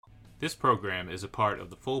This program is a part of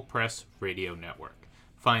the Full Press Radio Network.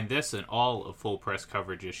 Find this and all of Full Press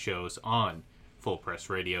Coverage's shows on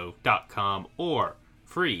fullpressradio.com or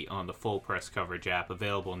free on the Full Press Coverage app,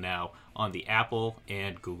 available now on the Apple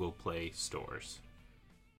and Google Play stores.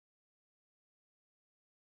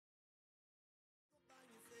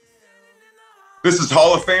 This is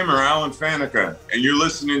Hall of Famer Alan Faneca, and you're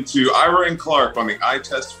listening to Ira and Clark on the Eye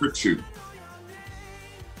Test for Two.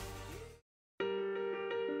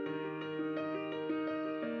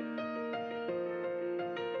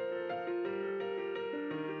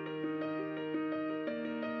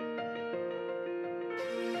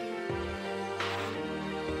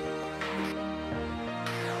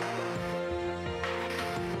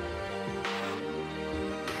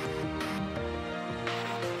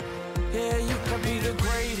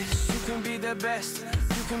 Best.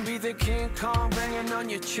 You can be the King Kong banging on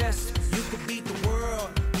your chest. You can beat the world,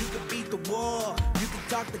 you can beat the war. You can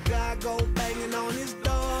talk to God, go banging on his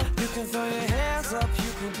door. You can throw your hands up,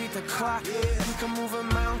 you can beat the clock. Yeah. You can move a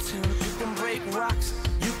mountain, you can break rocks.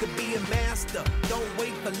 You can be a master, don't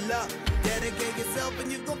wait for luck. Dedicate yourself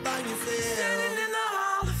and you go find yourself standing in the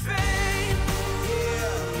Hall of Fame.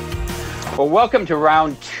 Yeah. Well, welcome to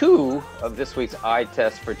round 2 of this week's Eye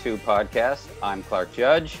Test for Two podcast. I'm Clark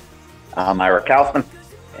Judge. I'm Ira Kaufman.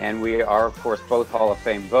 And we are, of course, both Hall of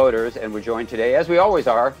Fame voters. And we're joined today, as we always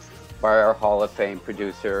are, by our Hall of Fame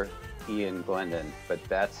producer, Ian Glendon. But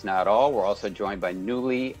that's not all. We're also joined by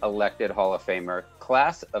newly elected Hall of Famer,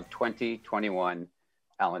 class of 2021,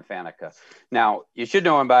 Alan Faneca. Now, you should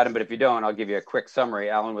know about him, but if you don't, I'll give you a quick summary.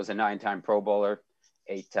 Alan was a 9-time Pro Bowler,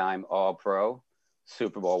 8-time All-Pro,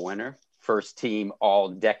 Super Bowl winner, first-team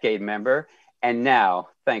All-Decade member, and now,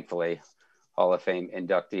 thankfully, Hall of Fame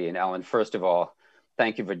inductee. And Alan, first of all,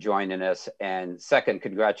 thank you for joining us. And second,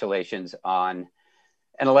 congratulations on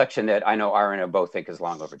an election that I know Ira and I both think is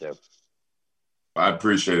long overdue. I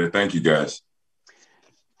appreciate it. Thank you, guys.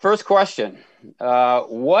 First question.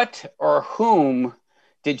 What or whom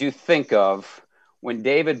did you think of when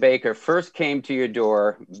David Baker first came to your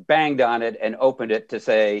door, banged on it, and opened it to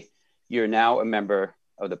say, you're now a member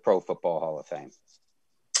of the Pro Football Hall of Fame?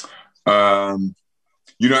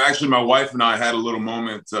 Actually, my wife and I had a little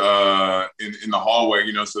moment in the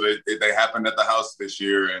hallway, so they happened at the house this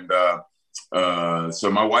year. And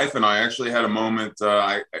so my wife and I actually had a moment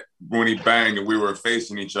when he banged and we were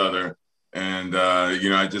facing each other. And,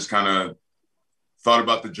 I just kind of thought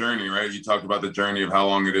about the journey, right? You talked about the journey of how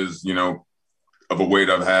long it is, of a weight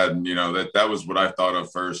I've had. And, that was what I thought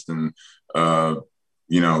of first. And,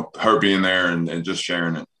 her being there and just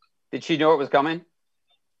sharing it. Did she know it was coming?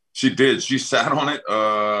 She did. She sat on it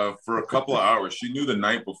for a couple of hours. She knew the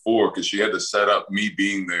night before because she had to set up me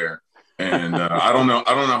being there. And I don't know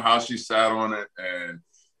how she sat on it.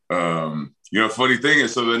 And funny thing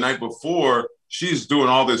is, so the night before, she's doing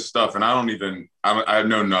all this stuff, and I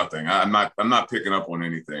know nothing. I'm not picking up on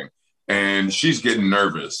anything. And she's getting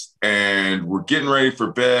nervous, and we're getting ready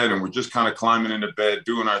for bed, and we're just kind of climbing into bed,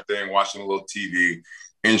 doing our thing, watching a little TV.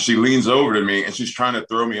 And she leans over to me and she's trying to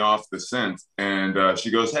throw me off the scent. And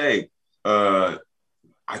she goes, hey, I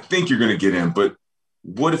think you're going to get in, but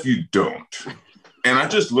what if you don't? And I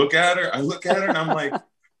just look at her and I'm like,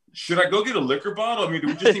 should I go get a liquor bottle? I mean, do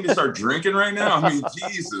we just need to start drinking right now? I mean,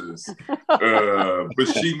 Jesus. But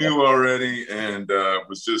she knew already and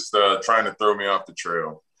was just trying to throw me off the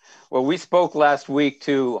trail. Well, we spoke last week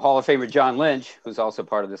to Hall of Famer John Lynch, who's also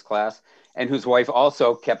part of this class, and whose wife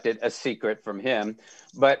also kept it a secret from him.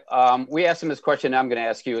 But we asked him this question. I'm going to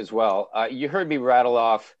ask you as well. You heard me rattle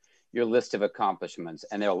off your list of accomplishments,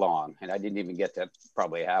 and they're long, and I didn't even get to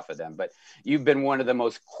probably half of them. But you've been one of the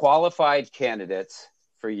most qualified candidates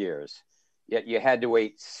for years, yet you had to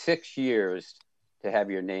wait 6 years to have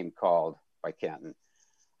your name called by Canton.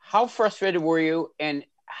 How frustrated were you, and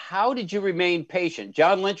how did you remain patient?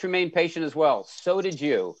 John Lynch remained patient as well. So did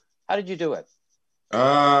you. How did you do it?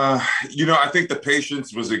 I think the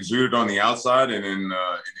patience was exuded on the outside and in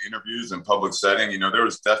interviews and public setting. There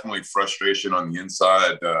was definitely frustration on the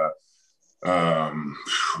inside. I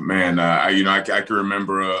can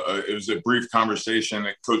remember it was a brief conversation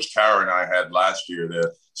that Coach Cowher and I had last year.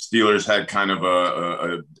 The Steelers had kind of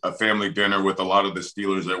a family dinner with a lot of the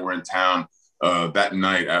Steelers that were in town that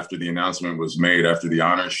night after the announcement was made, after the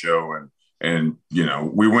honors show. And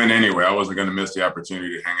we went anyway. I wasn't going to miss the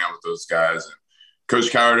opportunity to hang out with those guys. And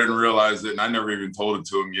Coach Cowher didn't realize it, and I never even told it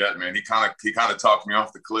to him yet, man. He kind of talked me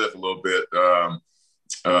off the cliff a little bit,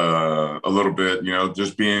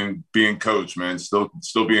 just being coach, man, still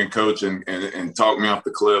being coach and talk me off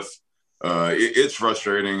the cliff. It's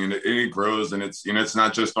frustrating and it grows, and it's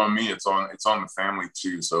not just on me, it's on the family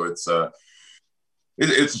too. So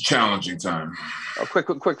It's a challenging time. A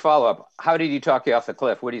quick follow-up. How did he talk you off the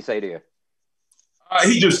cliff? What did he say to you?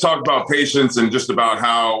 He just talked about patience and just about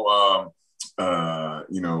how,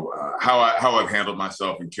 how I've handled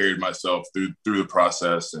myself and carried myself through the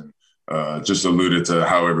process, and just alluded to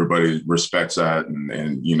how everybody respects that,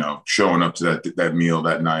 and showing up to that meal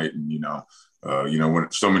that night, and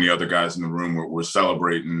when so many other guys in the room were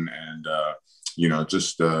celebrating, and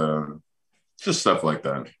just stuff like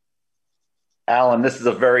that. Alan, this is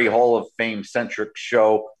a very Hall of Fame centric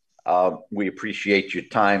show. We appreciate your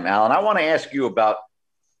time, Alan. I want to ask you about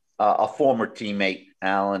a former teammate,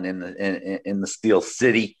 Alan, in the Steel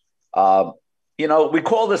City. We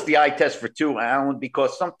call this the eye test for two, Alan,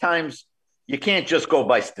 because sometimes you can't just go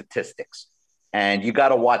by statistics, and you got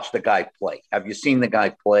to watch the guy play. Have you seen the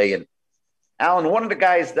guy play? And Alan, one of the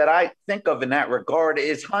guys that I think of in that regard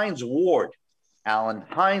is Hines Ward. Alan,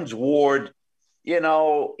 Hines Ward,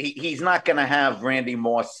 he's not going to have Randy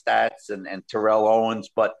Moss stats and Terrell Owens,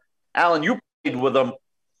 but Alan, you played with him.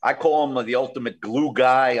 I call him the ultimate glue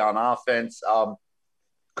guy on offense.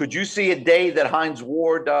 Could you see a day that Hines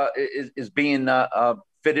Ward is being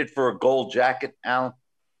fitted for a gold jacket, Alan?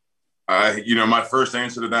 My first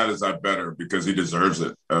answer to that is I better, because he deserves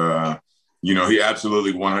it. He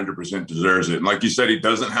absolutely 100% deserves it. And like you said, he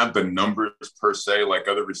doesn't have the numbers per se like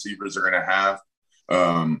other receivers are going to have.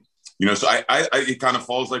 So it kind of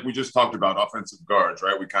falls like we just talked about offensive guards,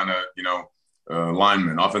 right? We kind of,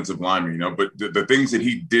 offensive linemen, but the things that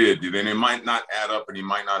he did, then it might not add up and he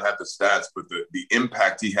might not have the stats, but the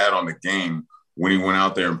impact he had on the game when he went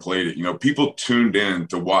out there and played it, people tuned in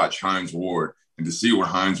to watch Hines Ward and to see what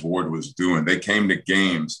Hines Ward was doing. They came to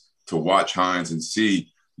games to watch Hines and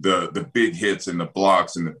see the big hits and the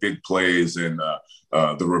blocks and the big plays and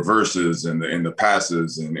the reverses and the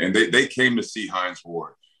passes. And they came to see Hines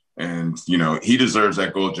Ward. And, he deserves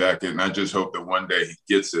that gold jacket. And I just hope that one day he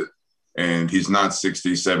gets it. And he's not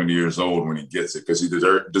 60, 70 years old when he gets it, because he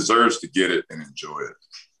deserves to get it and enjoy it.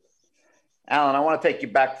 Alan, I want to take you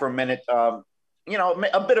back for a minute. A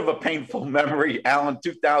bit of a painful memory, Alan,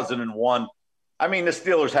 2001. I mean, the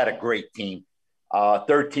Steelers had a great team,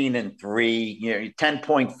 13-3,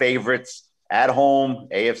 10-point favorites at home,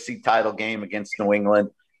 AFC title game against New England.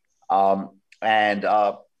 And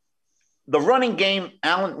the running game,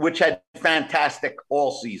 Alan, which had fantastic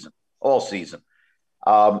all season.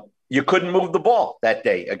 You couldn't move the ball that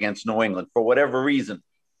day against New England for whatever reason.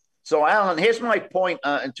 So, Alan, here's my point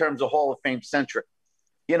in terms of Hall of Fame centric.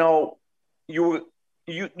 You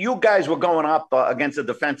guys were going up against a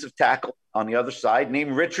defensive tackle on the other side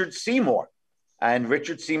named Richard Seymour. And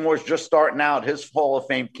Richard Seymour's just starting out his Hall of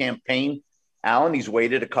Fame campaign. Alan, he's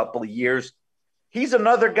waited a couple of years. He's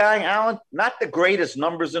another guy, Alan, not the greatest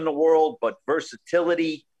numbers in the world, but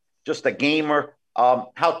versatility, just a gamer.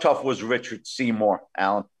 How tough was Richard Seymour,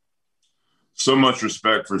 Alan? So much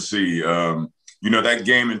respect for C. That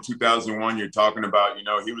game in 2001 you're talking about,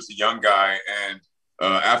 he was a young guy. And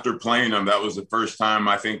after playing him, that was the first time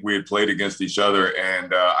I think we had played against each other.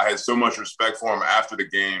 And I had so much respect for him after the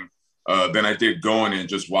game than I did going and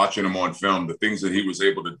just watching him on film, the things that he was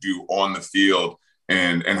able to do on the field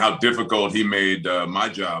and how difficult he made my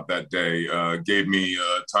job that day gave me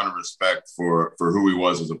a ton of respect for who he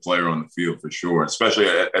was as a player on the field, for sure, especially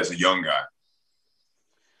as a young guy.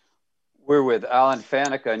 We're with Alan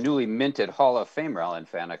Faneca, newly minted Hall of Famer Alan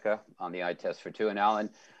Faneca on the eye test for two. And Alan,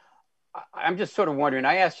 I'm just sort of wondering,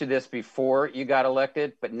 I asked you this before you got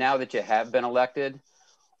elected, but now that you have been elected,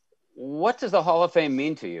 what does the Hall of Fame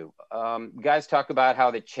mean to you? Guys talk about how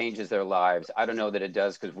it changes their lives. I don't know that it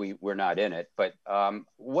does because we're not in it, but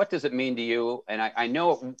what does it mean to you? And I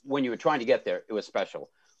know when you were trying to get there, it was special,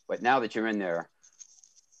 but now that you're in there,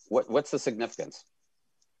 what's the significance?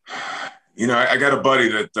 I got a buddy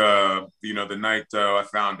that, the night I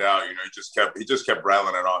found out, he just kept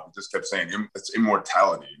rattling it off. He just kept saying it's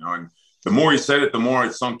immortality, and the more he said it, the more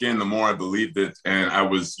it sunk in, the more I believed it. And I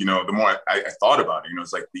was, the more I thought about it,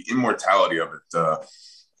 it's like the immortality of it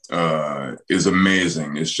is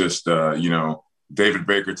amazing. It's just, David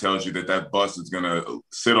Baker tells you that bus is going to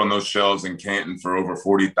sit on those shelves in Canton for over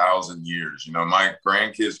 40,000 years. My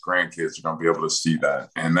grandkids are going to be able to see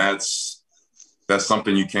that. And that's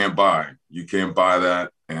something you can't buy. You can't buy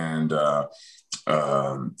that. And,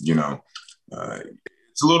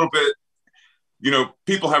 it's a little bit,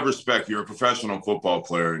 people have respect. You're a professional football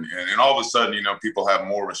player. And all of a sudden, people have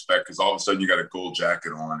more respect because all of a sudden you got a gold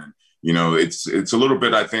jacket on. And, it's a little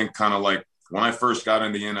bit, I think, kind of like when I first got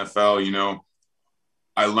in the NFL,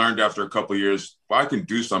 I learned after a couple of years, well, I can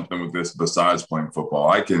do something with this besides playing football.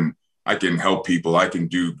 I can help people. I can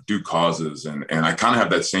do causes. And I kind of have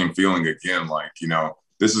that same feeling again, like,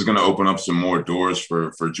 this is going to open up some more doors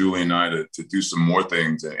for Julie and I to do some more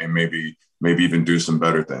things and maybe even do some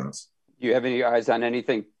better things. Do you have any eyes on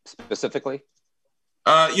anything specifically?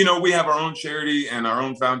 We have our own charity and our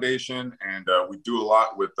own foundation, and we do a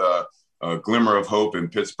lot with Glimmer of Hope in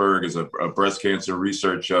Pittsburgh is a breast cancer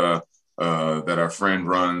research that our friend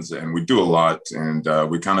runs, and we do a lot. And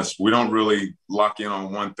we don't really lock in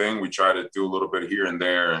on one thing. We try to do a little bit here and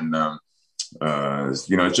there, and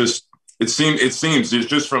it seems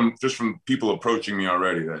just from people approaching me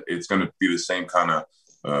already that it's going to be the same kind of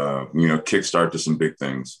kickstart to some big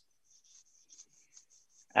things.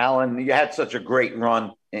 Alan, you had such a great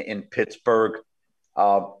run in Pittsburgh,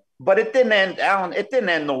 but it didn't end, Alan. It didn't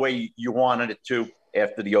end the way you wanted it to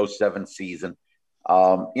after the 2007 season.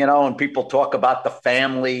 And people talk about the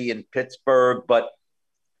family in Pittsburgh, but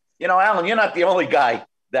Alan, you're not the only guy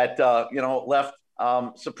that left.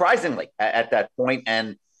 Surprisingly, at that point,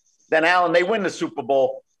 and then Alan, they win the Super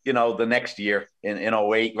Bowl. The next year in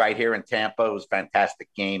 2008, right here in Tampa. It was a fantastic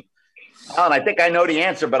game. Alan, I think I know the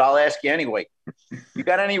answer, but I'll ask you anyway. You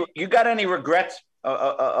got any regrets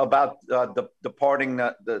about departing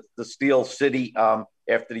the Steel City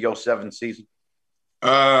after the 2007 season?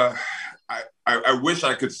 I wish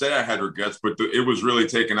I could say I had regrets, but it was really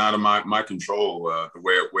taken out of my control the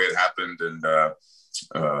way it happened, and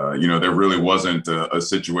there really wasn't a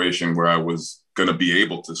situation where I was going to be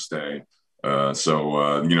able to stay.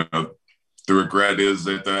 The regret is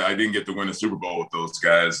that I didn't get to win a Super Bowl with those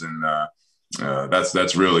guys, and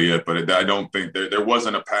that's really it. But I don't think there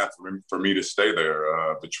wasn't a path for me to stay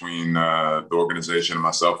there between the organization and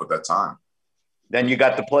myself at that time. Then you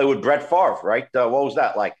got to play with Brett Favre, right? What was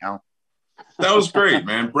that like, Alan? That was great,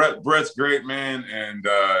 man. Brett's great, man, and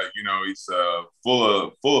he's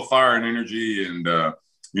full of fire and energy, and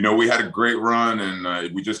we had a great run,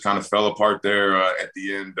 and we just kind of fell apart there at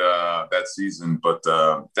the end that season. But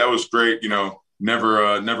that was great.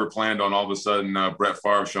 Never planned on all of a sudden Brett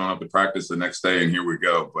Favre showing up at practice the next day, and here we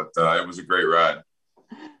go. But it was a great ride.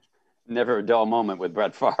 Never a dull moment with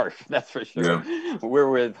Brett Favre, that's for sure. Yeah. We're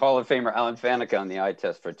with Hall of Famer Alan Faneca on the Eye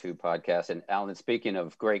Test for Two podcast. And Alan, speaking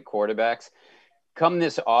of great quarterbacks, come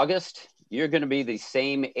this August, you're going to be the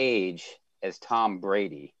same age as Tom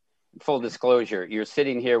Brady. Full disclosure, you're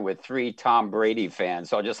sitting here with 3 Tom Brady fans,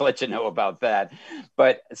 so I'll just let you know about that.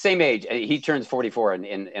 But same age, he turns 44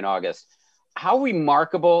 in August. How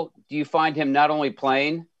remarkable do you find him not only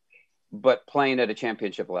playing, but playing at a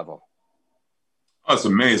championship level? Oh, it's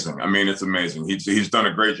amazing. I mean, it's amazing. He's done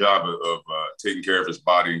a great job of taking care of his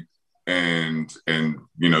body and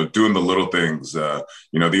doing the little things. The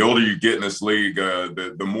older you get in this league,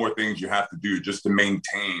 the more things you have to do just to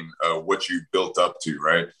maintain what you built up to,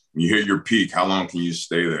 right? When you hit your peak, how long can you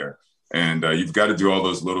stay there? And you've got to do all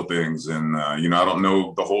those little things. And, I don't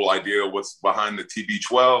know the whole idea of what's behind the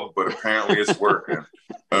TB12, but apparently it's working.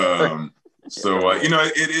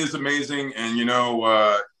 It is amazing. And,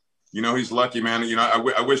 he's lucky, man.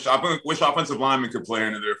 I wish offensive linemen could play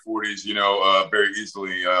into their 40s, very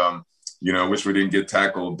easily. Wish we didn't get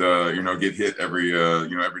tackled, get hit every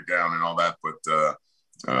down and all that. But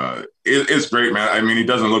it's great, man. I mean, he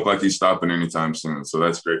doesn't look like he's stopping anytime soon. So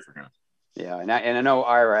that's great for him. Yeah. And I know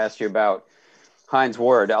Ira asked you about Hines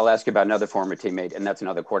Ward. I'll ask you about another former teammate, and that's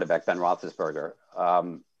another quarterback, Ben Roethlisberger.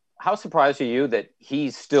 How surprised are you that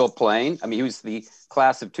he's still playing? I mean, he was the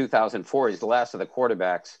class of 2004. He's the last of the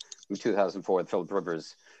quarterbacks from 2004 with Philip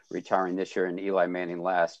Rivers retiring this year and Eli Manning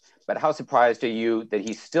last. But how surprised are you that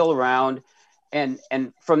he's still around? And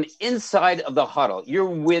from the inside of the huddle, you're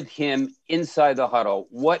with him inside the huddle.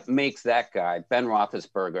 What makes that guy, Ben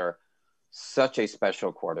Roethlisberger, such a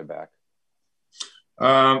special quarterback?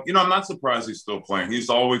 I'm not surprised he's still playing. He's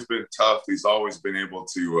always been tough. He's always been able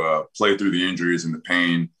to play through the injuries and the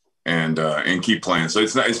pain and keep playing. So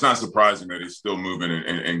it's not surprising that he's still moving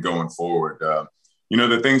and going forward.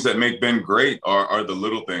 The things that make Ben great are the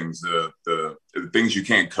little things, the things you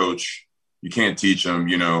can't coach, you can't teach him.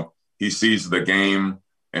 He sees the game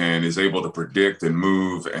and is able to predict and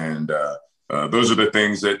move. And those are the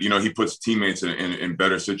things that, he puts teammates in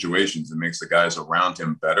better situations and makes the guys around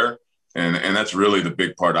him better. And that's really the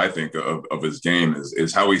big part, I think, of his game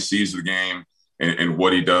is how he sees the game and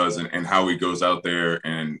what he does and how he goes out there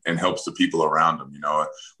and helps the people around him.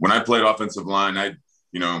 When I played offensive line, I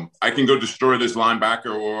can go destroy this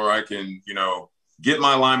linebacker, or I can, get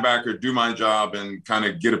my linebacker, do my job, and kind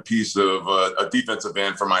of get a piece of a defensive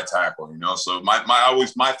end for my tackle, So my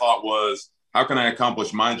thought was, how can I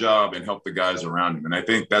accomplish my job and help the guys around him? And I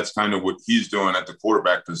think that's kind of what he's doing at the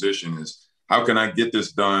quarterback position is, how can I get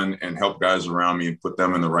this done and help guys around me and put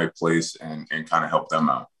them in the right place and kind of help them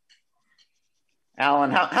out?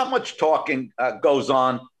 Alan, how much talking goes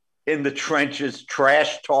on in the trenches,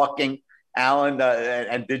 trash talking, Alan,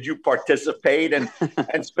 and did you participate? And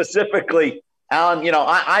specifically, Alan,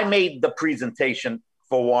 I made the presentation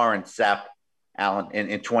for Warren Sapp, Alan,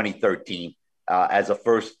 in 2013 as a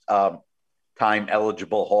first time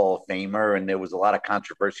eligible Hall of Famer, and there was a lot of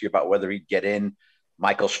controversy about whether he'd get in.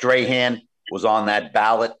 Michael Strahan was on that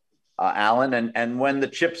ballot, Alan, and when the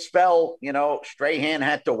chips fell, Strahan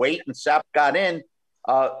had to wait and Sapp got in.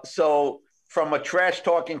 So from a trash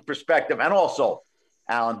talking perspective, and also,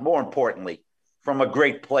 Alan, more importantly, from a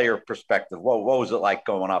great player perspective, what was it like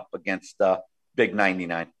going up against Big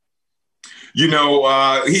 99? He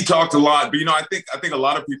talked a lot, but I think a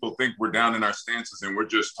lot of people think we're down in our stances and we're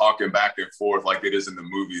just talking back and forth like it is in the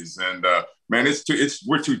movies. And man,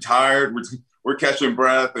 we're too tired. We're catching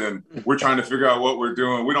breath and we're trying to figure out what we're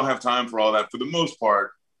doing. We don't have time for all that for the most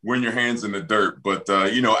part when your hands in the dirt. But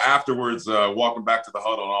afterwards, walking back to the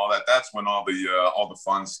huddle and all that, that's when all the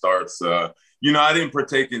fun starts. I didn't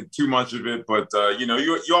partake in too much of it, but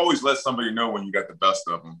you always let somebody know when you got the best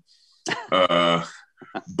of them.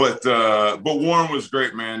 But Warren was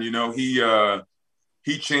great, man.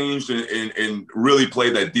 He changed and really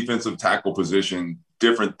played that defensive tackle position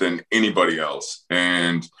different than anybody else.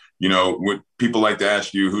 And when people like to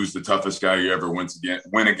ask you who's the toughest guy you ever went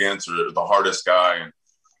against or the hardest guy, and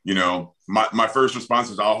my first response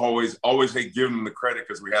is I'll always hate giving him the credit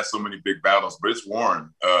because we had so many big battles, but it's Warren.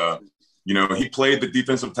 He played the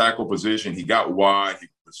defensive tackle position. He got wide. He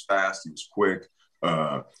was fast. He was quick.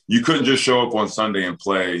 You couldn't just show up on Sunday and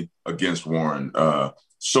play against Warren.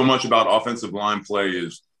 So much about offensive line play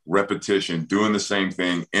is repetition, doing the same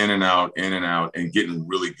thing in and out, and getting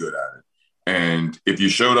really good at it. And if you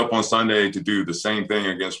showed up on Sunday to do the same thing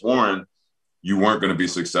against Warren, you weren't going to be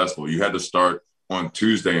successful. You had to start on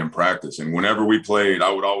Tuesday in practice. And whenever we played,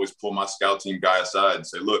 I would always pull my scout team guy aside and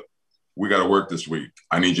say, look, we got to work this week.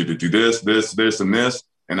 I need you to do this, and this,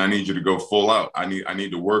 and I need you to go full out. I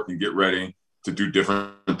need to work and get ready to do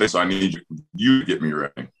different things. So I need you to get me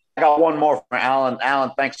ready. I got one more from Alan.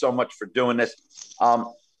 Alan, thanks so much for doing this.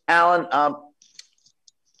 Alan,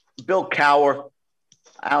 Bill Cowher,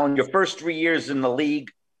 Alan, your first 3 years in the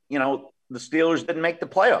league, the Steelers didn't make the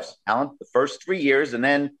playoffs, Alan, the first 3 years. And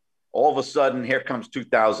then all of a sudden, here comes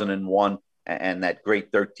 2001 and that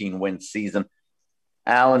great 13-win season.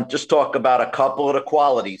 Alan, just talk about a couple of the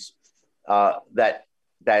qualities that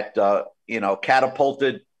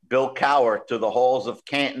catapulted Bill Cowher to the halls of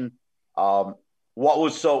Canton. What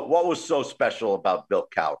was so special about Bill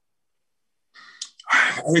Cowher?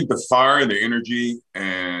 I think the fire and the energy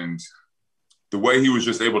and the way he was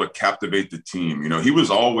just able to captivate the team. He was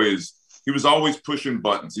always pushing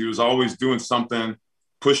buttons. He was always doing something,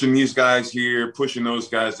 pushing these guys here, pushing those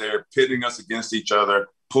guys there, pitting us against each other,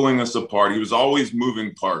 pulling us apart. He was always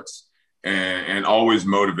moving parts and always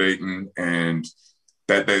motivating, and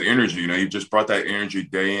that energy, he just brought that energy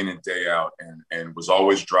day in and day out and was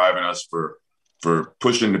always driving us for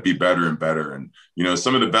pushing to be better and better. And,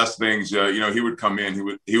 some of the best things, he would come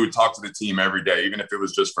in, he would talk to the team every day, even if it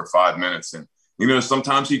was just for 5 minutes. And,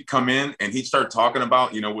 sometimes he'd come in and he'd start talking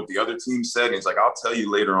about, what the other team said. And he's like, I'll tell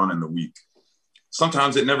you later on in the week.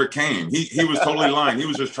 Sometimes it never came. He was totally lying. He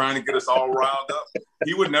was just trying to get us all riled up.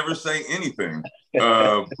 He would never say anything.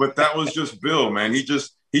 But that was just Bill, man. He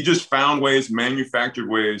just found ways, manufactured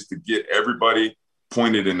ways to get everybody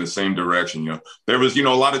pointed in the same direction. There was, a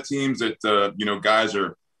lot of teams that, guys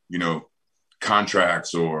are,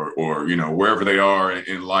 contracts or wherever they are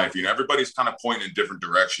in life, everybody's kind of pointing in different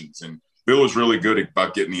directions. And Bill was really good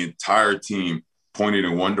about getting the entire team pointed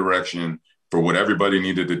in one direction for what everybody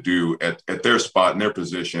needed to do at their spot in their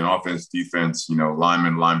position, offense, defense,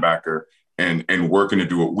 lineman, linebacker, and working to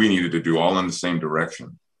do what we needed to do all in the same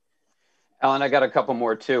direction. Alan, I got a couple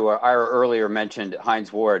more too. Ira earlier mentioned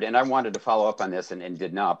Hines Ward, and I wanted to follow up on this and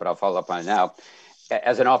did not, but I'll follow up on it now.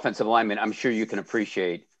 As an offensive lineman, I'm sure you can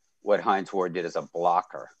appreciate what Hines Ward did as a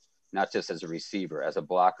blocker, not just as a receiver, as a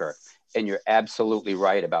blocker. And you're absolutely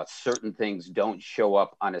right about certain things don't show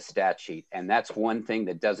up on a stat sheet. And that's one thing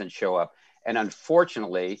that doesn't show up. And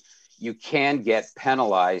unfortunately, you can get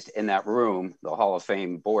penalized in that room, the Hall of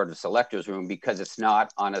Fame Board of Selectors room, because it's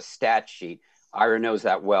not on a stat sheet. Ira knows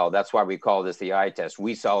that well. That's why we call this the eye test.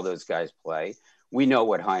 We saw those guys play. We know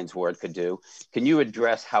what Hines Ward could do. Can you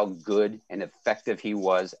address how good and effective he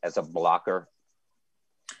was as a blocker?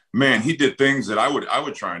 Man, he did things that I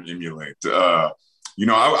would try and emulate. I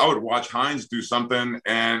would watch Hines do something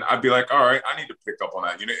and I'd be like, all right, I need to pick up on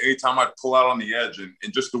that. Anytime I'd pull out on the edge and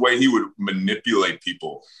just the way he would manipulate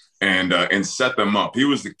people and set them up. He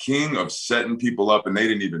was the king of setting people up and they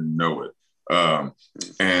didn't even know it.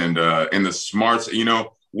 And the smarts,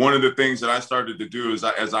 one of the things that I started to do is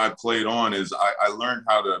as I played on is I learned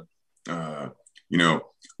how to,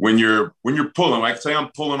 when you're pulling, like say I'm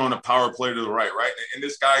pulling on a power play to the right, and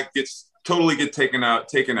this guy gets taken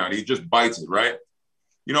out. He just bites it, right?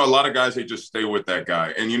 A lot of guys, they just stay with that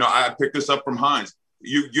guy. And I picked this up from Hines.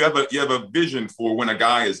 You have a vision for when a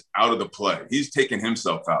guy is out of the play. He's taking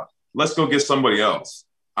himself out. Let's go get somebody else.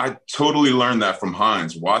 I totally learned that from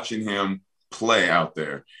Hines, watching him play out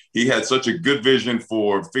there. He had such a good vision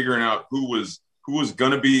for figuring out who was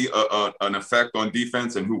going to be an effect on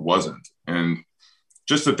defense and who wasn't. And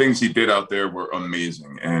just the things he did out there were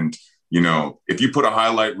amazing. And, if you put a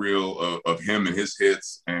highlight reel of him and his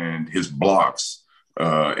hits and his blocks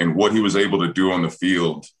and what he was able to do on the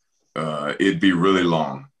field, it'd be really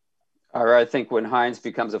long. All right. I think when Hines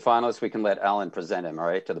becomes a finalist, we can let Alan present him, all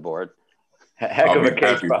right, to the board. Heck of a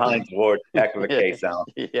case for Hines Ward. Heck of a case, Alan.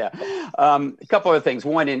 Yeah. A couple of things.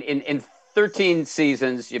 One, in 13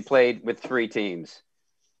 seasons, you played with 3 teams.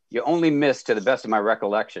 You only missed, to the best of my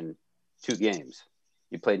recollection, 2 games.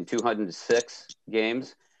 You played in 206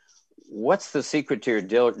 games. What's the secret to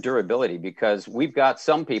your durability? Because we've got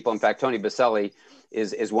some people, in fact, Tony Baselli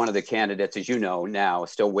is one of the candidates, as you know, now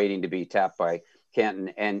still waiting to be tapped by Canton.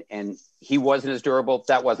 And he wasn't as durable.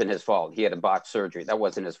 That wasn't his fault. He had a botched surgery. That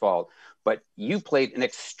wasn't his fault. But you played an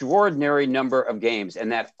extraordinary number of games,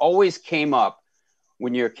 and that always came up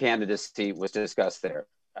when your candidacy was discussed there.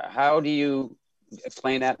 How do you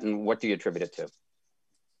explain that, and what do you attribute it to?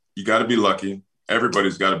 You got to be lucky.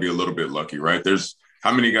 Everybody's got to be a little bit lucky, right? There's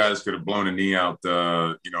how many guys could have blown a knee out,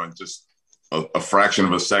 in just a fraction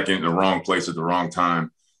of a second in the wrong place at the wrong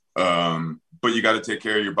time. But you got to take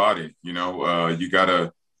care of your body. You got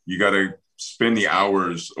to spend the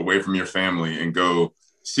hours away from your family and go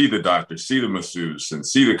see the doctor, see the masseuse, and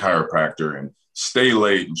see the chiropractor, and stay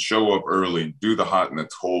late and show up early, do the hot and the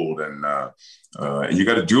cold. And you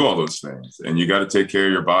got to do all those things, and you got to take care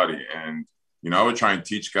of your body. And, I would try and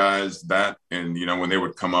teach guys that. And, when they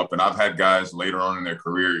would come up, and I've had guys later on in their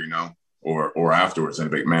career, or afterwards,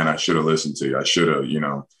 and be like, man, I should have listened to you. I should have,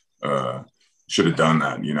 should have done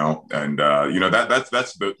that, and,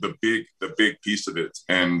 that's the big piece of it.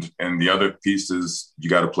 And the other piece is you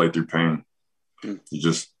got to play through pain. You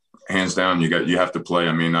just, hands down, you have to play.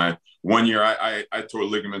 I mean, one year I tore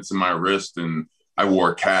ligaments in my wrist, and I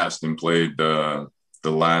wore a cast and played the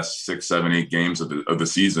last 6, 7, 8 games of the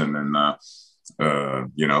season. And,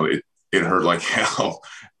 it hurt like hell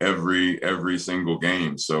every single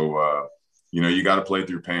game. So, you got to play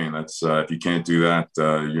through pain. That's if you can't do that,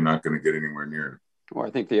 you're not going to get anywhere near it. Well, I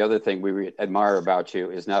think the other thing we admire about you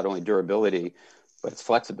is not only durability, but it's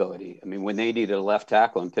flexibility. I mean, when they needed a left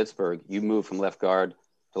tackle in Pittsburgh, you moved from left guard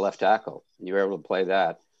to left tackle, and you were able to play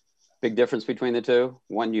that. Big difference between the two?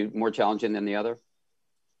 One you more challenging than the other?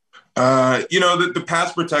 The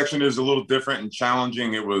pass protection is a little different and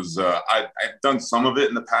challenging. It was I've done some of it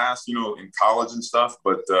in the past, in college and stuff,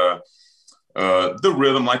 but the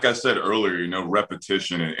rhythm, like I said earlier,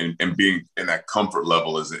 repetition and being in that comfort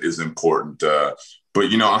level is important.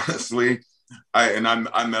 But honestly,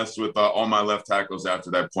 I messed with all my left tackles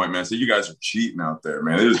after that point, man. So you guys are cheating out there,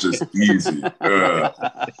 man. It was just easy.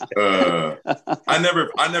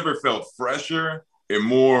 I never felt fresher and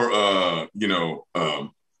more,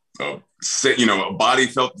 body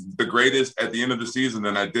felt the greatest at the end of the season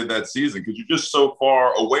than I did that season, because you're just so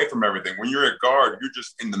far away from everything. When you're at guard, you're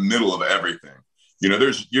just in the middle of everything.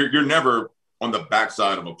 You're never on the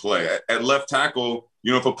backside of a play. At left tackle,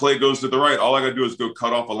 if a play goes to the right, all I got to do is go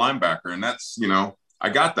cut off a linebacker. And that's, I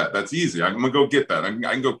got that. That's easy. I'm going to go get that. I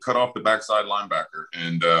can go cut off the backside linebacker.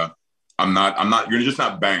 And you're just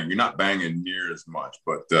not banging. You're not banging near as much.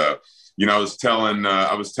 But, I was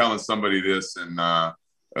telling somebody this, and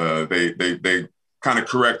they kind of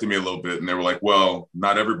corrected me a little bit. And they were like, well,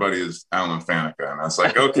 not everybody is Alan Faneca. And I was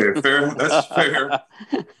like, okay, fair. That's fair.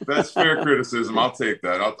 That's fair criticism. I'll take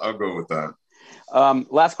that. I'll go with that.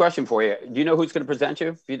 Last question for you. Do you know who's going to present you?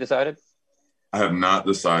 Have you decided? I have not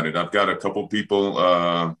decided. I've got a couple people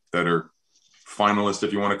that are finalists,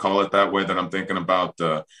 if you want to call it that way, that I'm thinking about.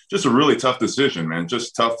 Just a really tough decision, man.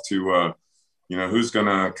 Just tough to, who's going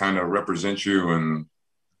to kind of represent you. And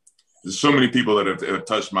there's so many people that have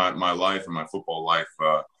touched my life and my football life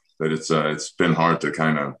that it's been hard to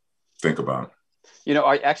kind of think about.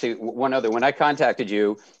 One other, when I contacted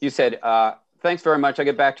you, you said, thanks very much. I'll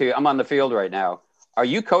get back to you. I'm on the field right now. Are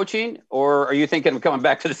you coaching, or are you thinking of coming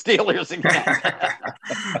back to the Steelers again?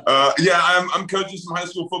 I'm coaching some high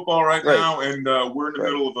school football right now, and we're in the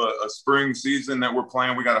middle of a spring season that we're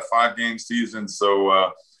playing. We got a 5-game season. So,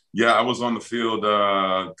 I was on the field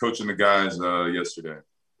coaching the guys yesterday.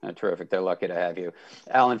 Terrific. They're lucky to have you.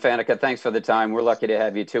 Alan Faneca, thanks for the time. We're lucky to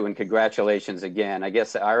have you too, and congratulations again. I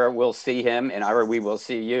guess Ira will see him, and Ira, we will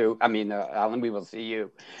see you. Alan, we will see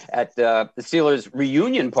you at the Steelers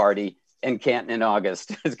reunion party in Canton in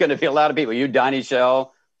August. It's going to be a lot of people. You, Donnie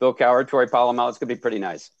Shell, Bill Cowher, Troy Polamalu. It's going to be pretty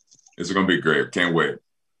nice. It's going to be great. Can't wait.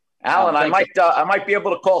 Alan, I might be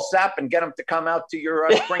able to call Sapp and get him to come out to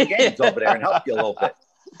your spring games over there and help you a little bit.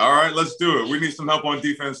 All right, let's do it. We need some help on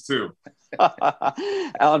defense too.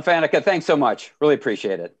 Alan Faneca, thanks so much. Really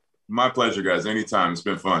appreciate it. My pleasure, guys. Anytime. It's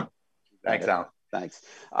been fun. Thanks, Alan. Thanks.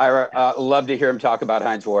 Ira, love to hear him talk about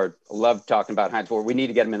Hines Ward. Love talking about Hines Ward. We need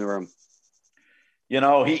to get him in the room. You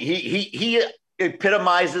know, he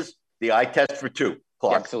epitomizes the eye test for two,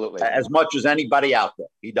 Clark. Absolutely. As much as anybody out there.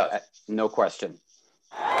 He does. No question.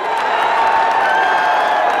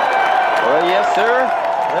 Well, yes, sir.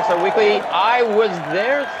 That's our weekly I Was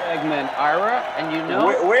There segment, Ira. And you know.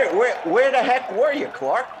 Where the heck were you,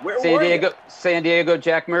 Clark? San Diego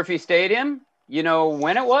Jack Murphy Stadium. You know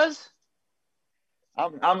when it was?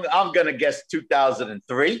 I'm gonna guess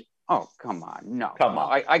 2003. Oh, come on. No. Come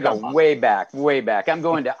on. I go way back. I'm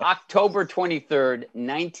going to October 23rd,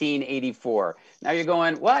 1984. Now you're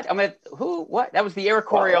going, what? I'm at who? What? That was the Eric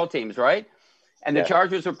Coryell teams, right? And the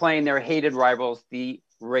Chargers were playing their hated rivals, the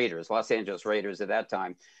Raiders, Los Angeles Raiders at that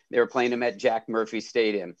time. They were playing them at Jack Murphy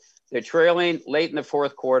Stadium. They're trailing late in the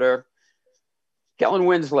fourth quarter. Kellen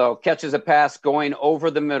Winslow catches a pass going over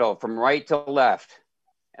the middle from right to left.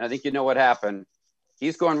 And I think you know what happened.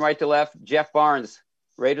 He's going right to left. Jeff Barnes,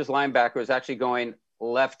 Raiders linebacker, is actually going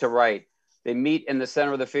left to right. They meet in the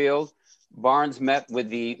center of the field. Barnes met with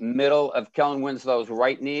the middle of Kellen Winslow's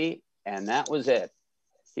right knee, and that was it.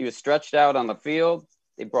 He was stretched out on the field.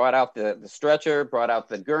 They brought out the stretcher, brought out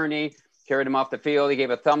the gurney, carried him off the field. He gave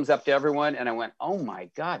a thumbs up to everyone. And I went, oh, my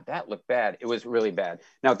God, that looked bad. It was really bad.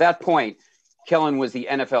 Now, at that point, Kellen was the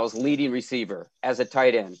NFL's leading receiver as a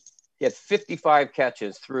tight end. He had 55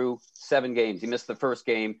 catches through 7 games. He missed the first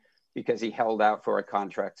game because he held out for a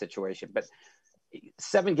contract situation. But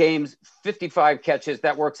 7 games, 55 catches,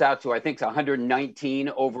 that works out to, I think, 119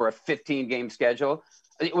 over a 15-game schedule.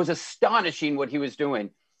 It was astonishing what he was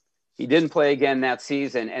doing. He didn't play again that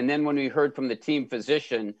season. And then when we heard from the team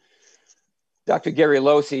physician, Dr. Gary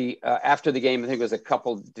Losi, after the game, I think it was a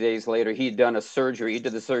couple days later, he had done a surgery. He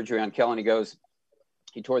did the surgery on Kellen. He goes,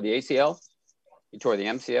 he tore the ACL, he tore the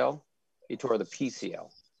MCL, he tore the PCL.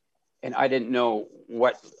 And I didn't know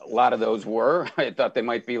what a lot of those were. I thought they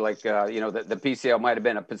might be like, the PCL might have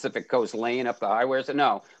been a Pacific Coast lane up the highway. So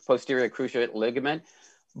no, posterior cruciate ligament.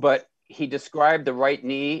 But he described the right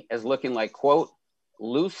knee as looking like, quote,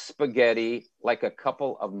 loose spaghetti, like a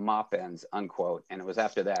couple of mop ends, unquote. And it was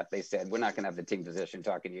after that they said, we're not going to have the team physician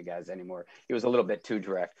talking to you guys anymore. He was a little bit too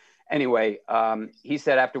direct. Anyway, he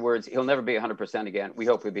said afterwards, he'll never be 100% again. We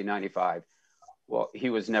hope he'll be 95. Well, he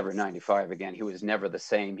was never 95 again. He was never the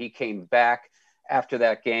same. He came back after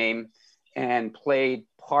that game and played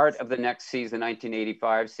part of the next season,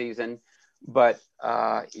 1985 season, but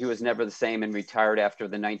he was never the same and retired after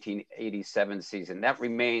the 1987 season. That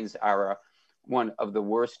remains one of the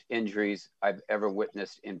worst injuries I've ever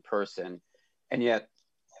witnessed in person. And yet,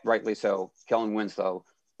 rightly so, Kellen Winslow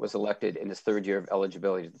was elected in his 3rd year of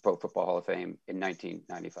eligibility to the Pro Football Hall of Fame in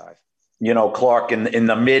 1995. You know, Clark, in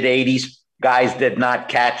the mid-'80s, guys did not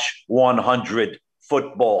catch 100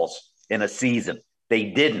 footballs in a season. They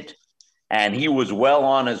didn't. And he was well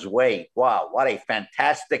on his way. Wow, what a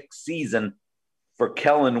fantastic season for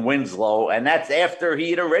Kellen Winslow. And that's after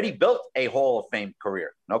he had already built a Hall of Fame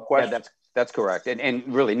career. No question. Yeah, that's correct. And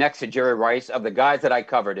really, next to Jerry Rice, of the guys that I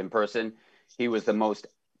covered in person, he was the most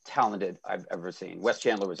talented I've ever seen. Wes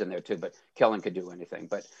Chandler was in there too, but Kellen could do anything.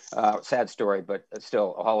 But sad story, but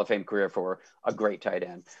still a Hall of Fame career for a great tight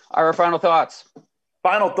end. Our final thoughts.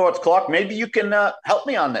 Final thoughts, Clark. Maybe you can help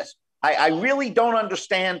me on this. I really don't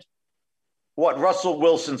understand what Russell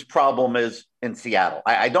Wilson's problem is in Seattle.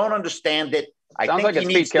 I don't understand it. Sounds like it's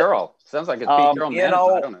Pete Carroll. Sounds like it's Pete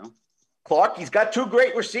Carroll. I don't know. Clark, he's got 2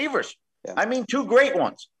 great receivers. Yeah. I mean, 2 great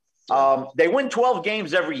ones. They win 12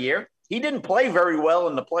 games every year. He didn't play very well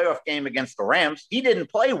in the playoff game against the Rams. He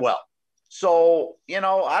didn't play well. So,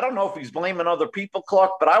 I don't know if he's blaming other people,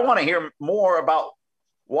 Clark, but I want to hear more about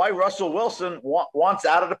why Russell Wilson wants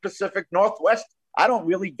out of the Pacific Northwest. I don't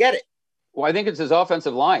really get it. Well, I think it's his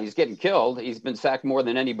offensive line. He's getting killed. He's been sacked more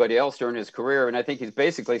than anybody else during his career. And I think he's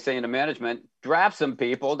basically saying to management, draft some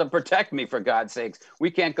people to protect me, for God's sakes. We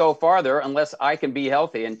can't go farther unless I can be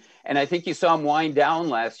healthy. And I think you saw him wind down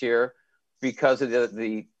last year because of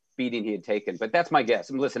the beating he had taken. But that's my guess.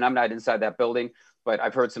 And listen, I'm not inside that building, but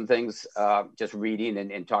I've heard some things just reading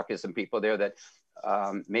and talking to some people there that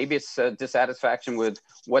Maybe it's dissatisfaction with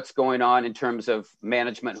what's going on in terms of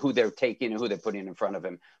management, who they're taking and who they're putting in front of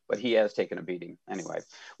him. But he has taken a beating anyway.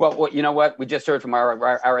 Well, you know what? We just heard from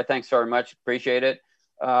Ira. Thanks very much. Appreciate it.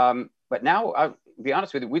 But now, I'll be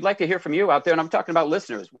honest with you, we'd like to hear from you out there. And I'm talking about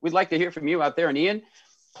listeners. We'd like to hear from you out there. And Ian,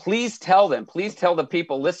 please tell the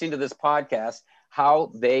people listening to this podcast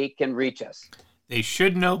how they can reach us. They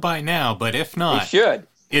should know by now, but if not, they should.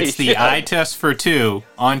 It's the I Test for Two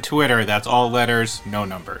on Twitter. That's all letters, no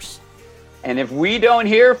numbers. And if we don't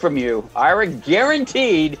hear from you, Ira,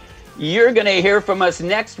 guaranteed you're going to hear from us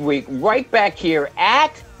next week, right back here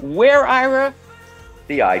at where, Ira?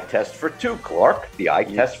 The I Test for Two, Clark. The I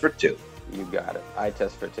Test for Two. You got it. I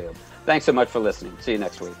Test for Two. Thanks so much for listening. See you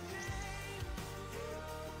next week.